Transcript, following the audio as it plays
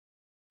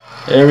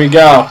There we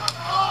go.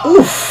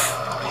 Oof.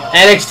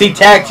 NXT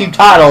Tag Team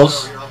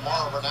titles.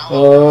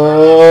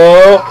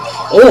 Oh.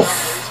 Oof.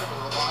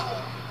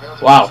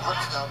 Wow.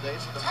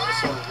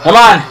 Come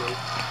on.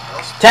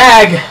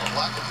 Tag.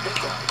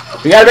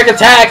 We gotta make a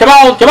tag. Come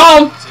on. Come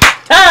on.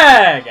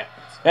 Tag.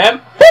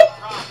 And boop.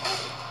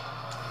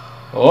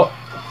 Oh.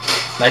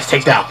 Nice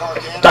takedown.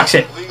 Ducks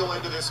it.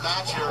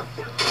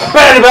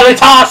 Belly belly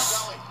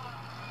toss.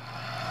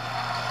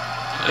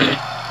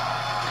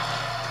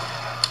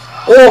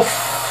 Oof.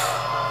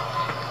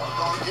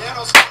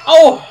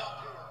 Oh.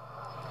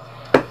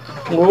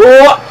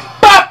 Whoa.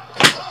 Bop.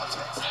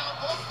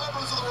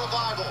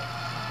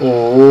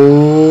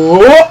 Oh.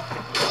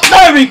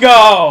 There we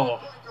go.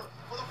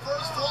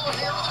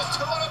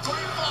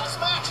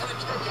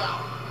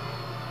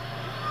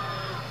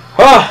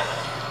 Huh.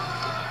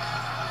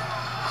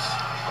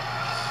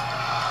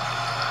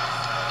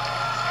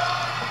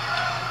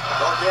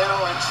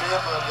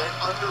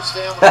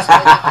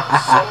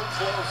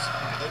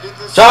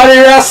 Johnny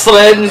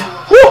wrestling.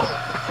 Woo.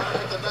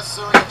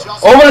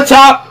 Over the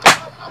top.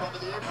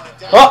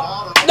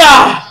 Oh.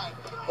 Nah.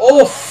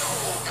 Oof.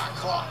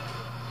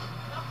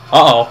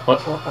 Uh-oh. What?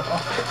 Oh!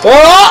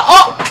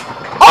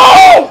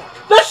 Oh!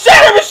 The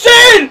shatter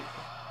machine!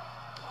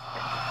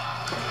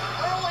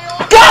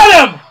 Got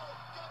him!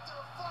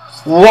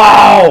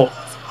 Wow!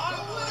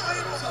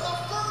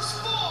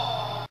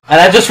 And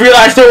I just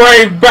realized they're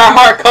wearing Bret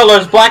Hart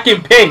colors, black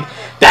and pink.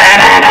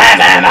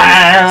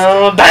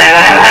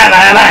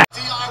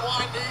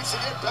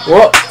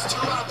 Whoa.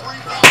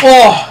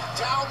 Oh!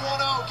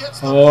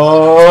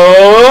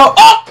 Oh!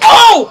 Oh!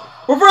 Oh!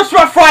 Reverse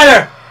Rough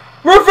Rider!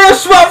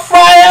 Reverse Rough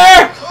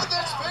Rider!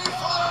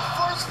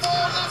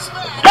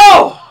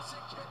 Oh!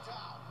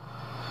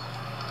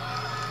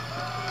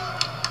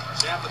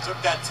 Ciampa took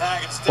that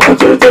tag and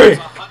 1, 2, 3.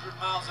 100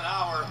 miles an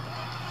hour.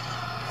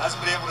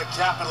 Hasn't been able to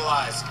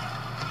capitalize.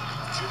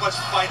 Too much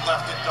fight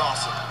left in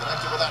Dawson.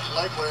 Connected with that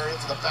leg wear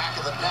into the back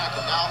of the neck,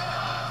 and now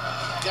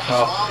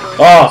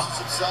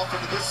himself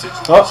into this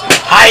situation. Oh!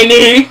 High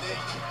knee!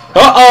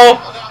 Uh-oh!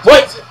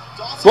 Wait!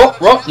 Whoa!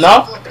 Whoa!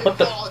 No! What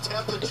the?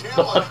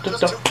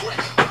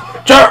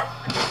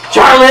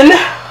 German!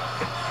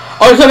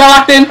 Oh, he's not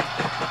locked in!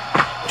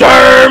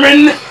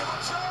 German!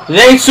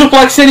 They ain't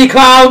Suplex City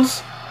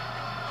clowns!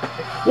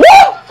 Woo!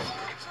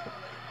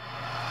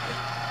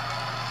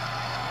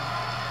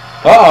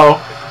 Uh-oh.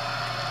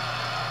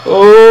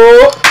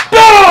 Oh!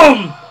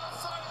 Boom!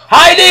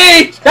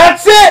 Heidi!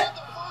 That's it!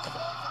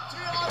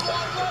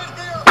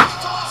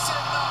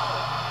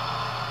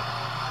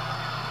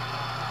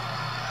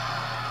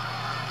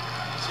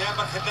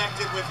 Ciampa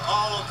connected with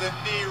all of the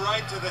knee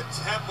right to the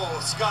temple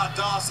of Scott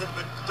Dawson,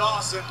 but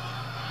Dawson,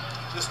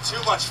 just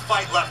too much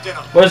fight left in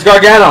him. Where's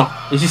Gargano?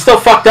 Is he still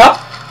fucked up?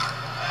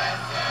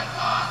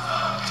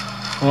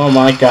 Oh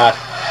my god.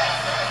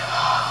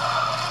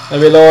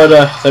 Let me lower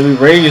the... Let me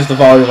raise the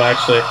volume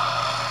actually.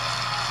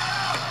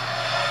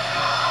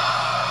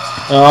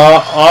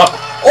 Oh!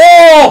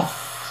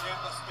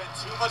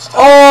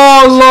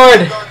 Oh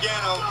Lord!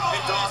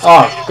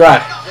 Oh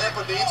god.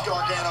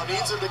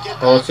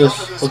 Oh, it's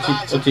just...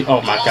 What's he,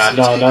 oh my god,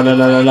 no.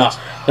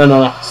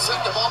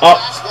 Oh!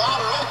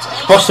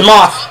 Push him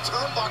off!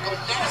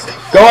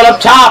 Going up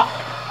top!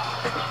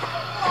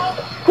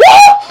 Woo!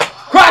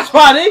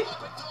 Crossbody!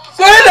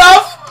 Good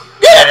enough!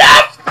 Good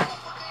enough!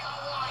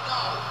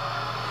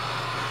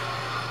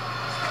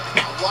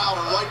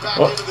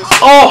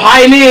 Oh,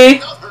 high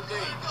knee!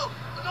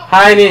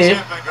 High knee.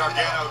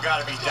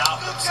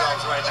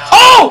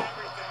 Oh!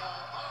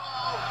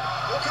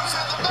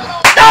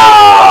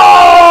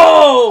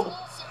 No!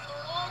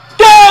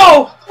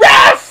 Go!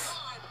 Ref!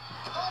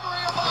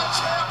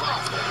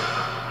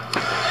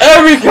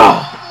 There we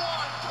go!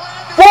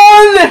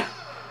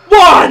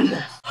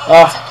 1-1!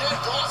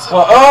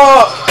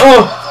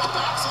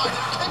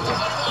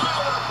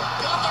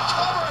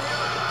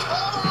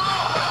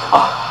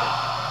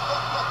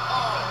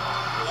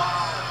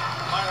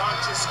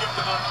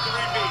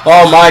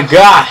 Oh my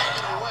god!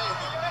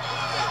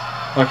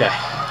 Okay.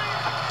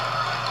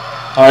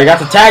 Oh, I got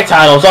the tag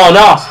titles. Oh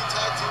no!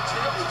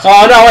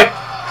 Oh no! Wait!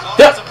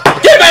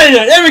 Get back in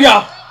there! There we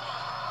go!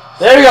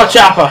 There we go,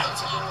 Ciampa!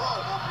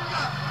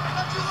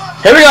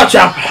 Here we go,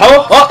 Ciampa!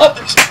 Oh! Oh!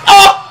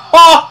 Oh!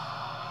 Oh!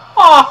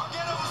 Oh!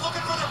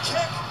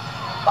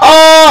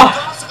 Oh!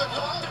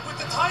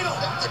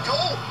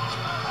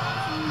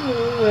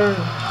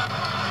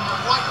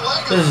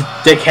 This is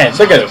dickhead.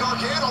 Look at him.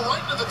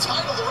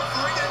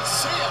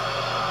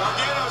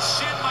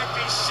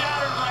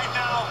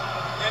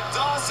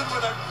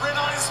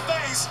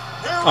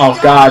 Oh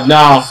god,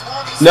 no!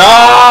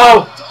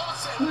 No!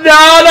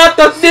 No, not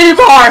the knee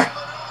bar!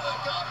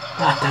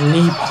 Not the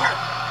knee bar.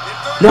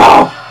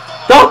 No!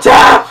 Don't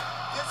tap!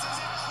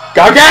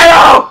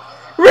 Gargano!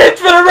 Reach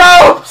for the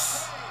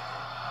ropes!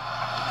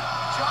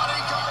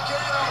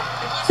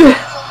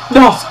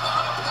 No!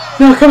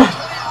 No, come on!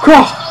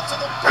 Crawl!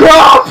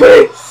 Crawl,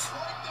 please!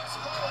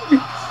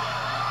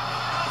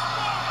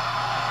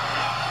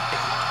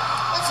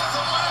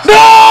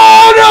 No!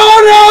 No!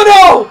 No!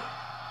 No!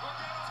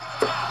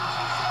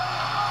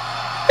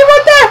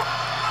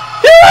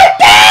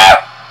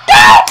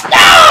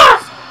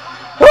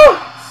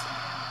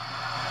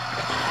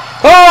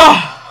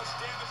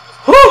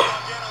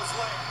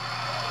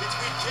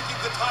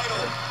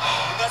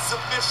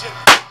 submission.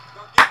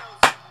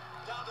 Gargano's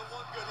down to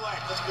one good leg.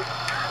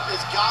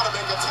 He's got to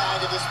make a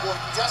tag at this point.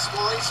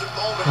 Desperation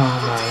moment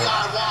for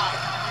DIY.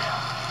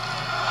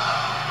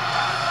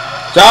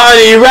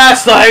 Johnny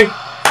Wrestling.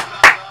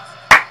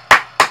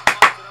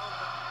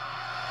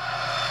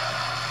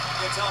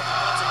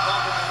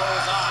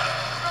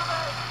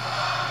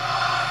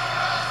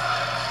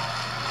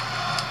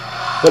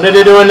 What are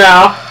they doing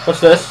now? What's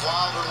this?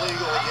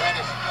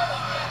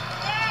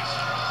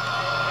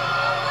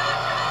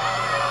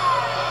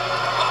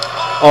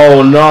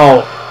 Oh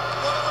no.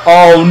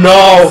 Oh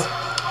no.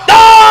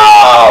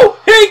 No!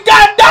 He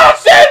got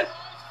Dawson!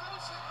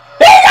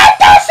 He got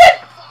Dawson!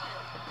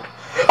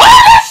 Oh,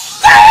 the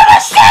son of a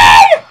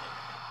machine!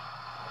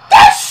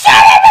 The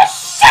son of a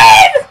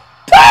machine!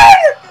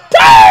 Turn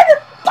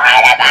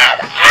him out!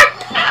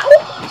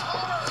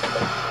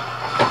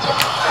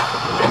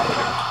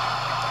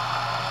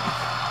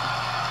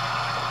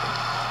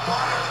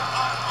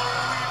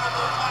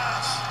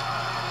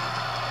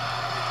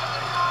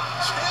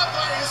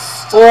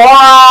 Why?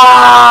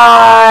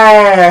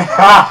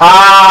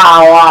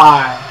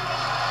 Why?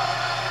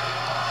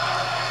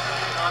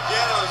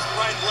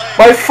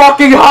 My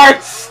fucking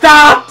heart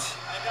stopped!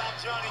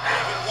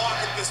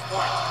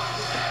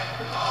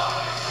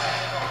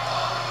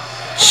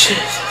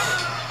 Jesus.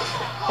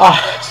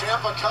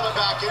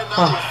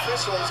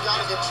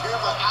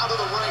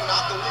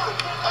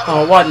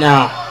 Oh, what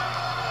now?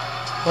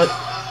 What?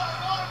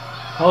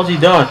 How's he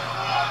doing?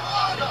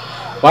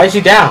 Why is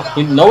he down?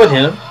 You know what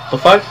hit him? The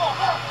fuck?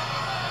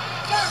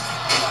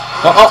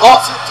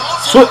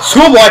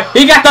 Schoolboy!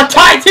 He got the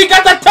tights! He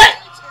got the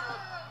tights!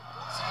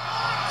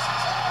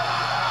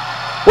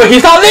 Wait,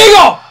 he's not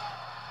legal!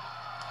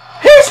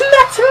 He's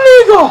not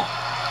legal!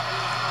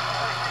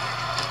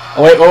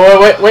 Oh,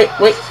 wait.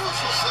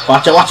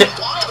 Watch it.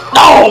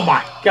 Oh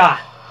my god!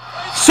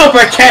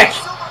 Super kick!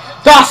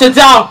 Dawson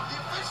down!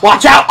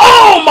 Watch out!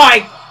 Oh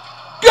my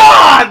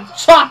god!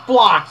 Chop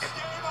block!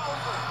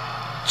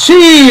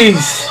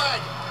 Jeez!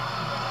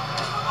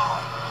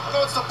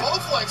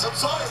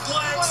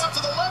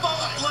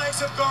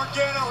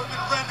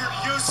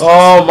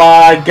 Oh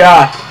my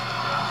god!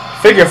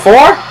 Figure 4?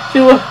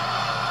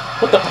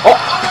 What the?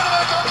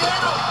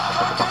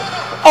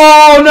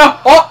 Oh no!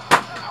 Oh!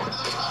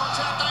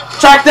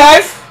 Track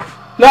knife!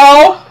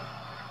 No!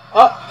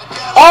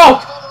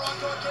 Oh!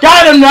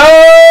 Got him! No!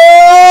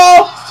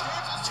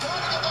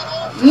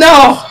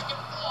 No!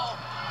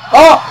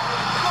 Oh!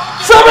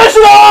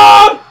 Submission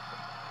on!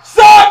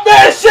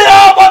 Submission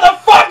on,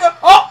 motherfucker!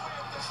 Oh!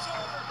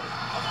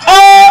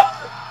 Oh!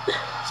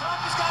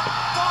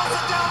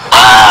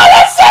 Oh!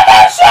 The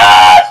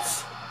submissions!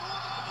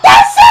 The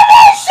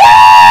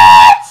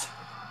submissions!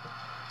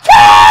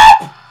 Cap!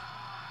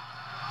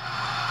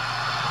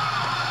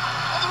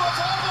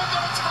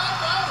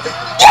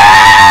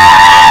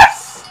 Yes!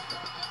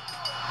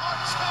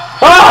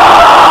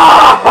 Ah!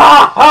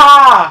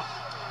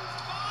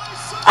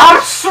 I'm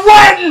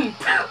sweating!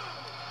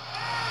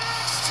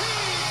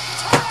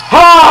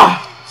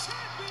 Ah!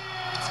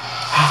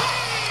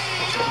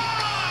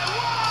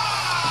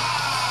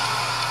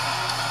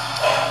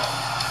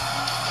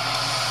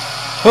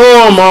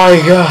 Oh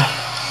my god.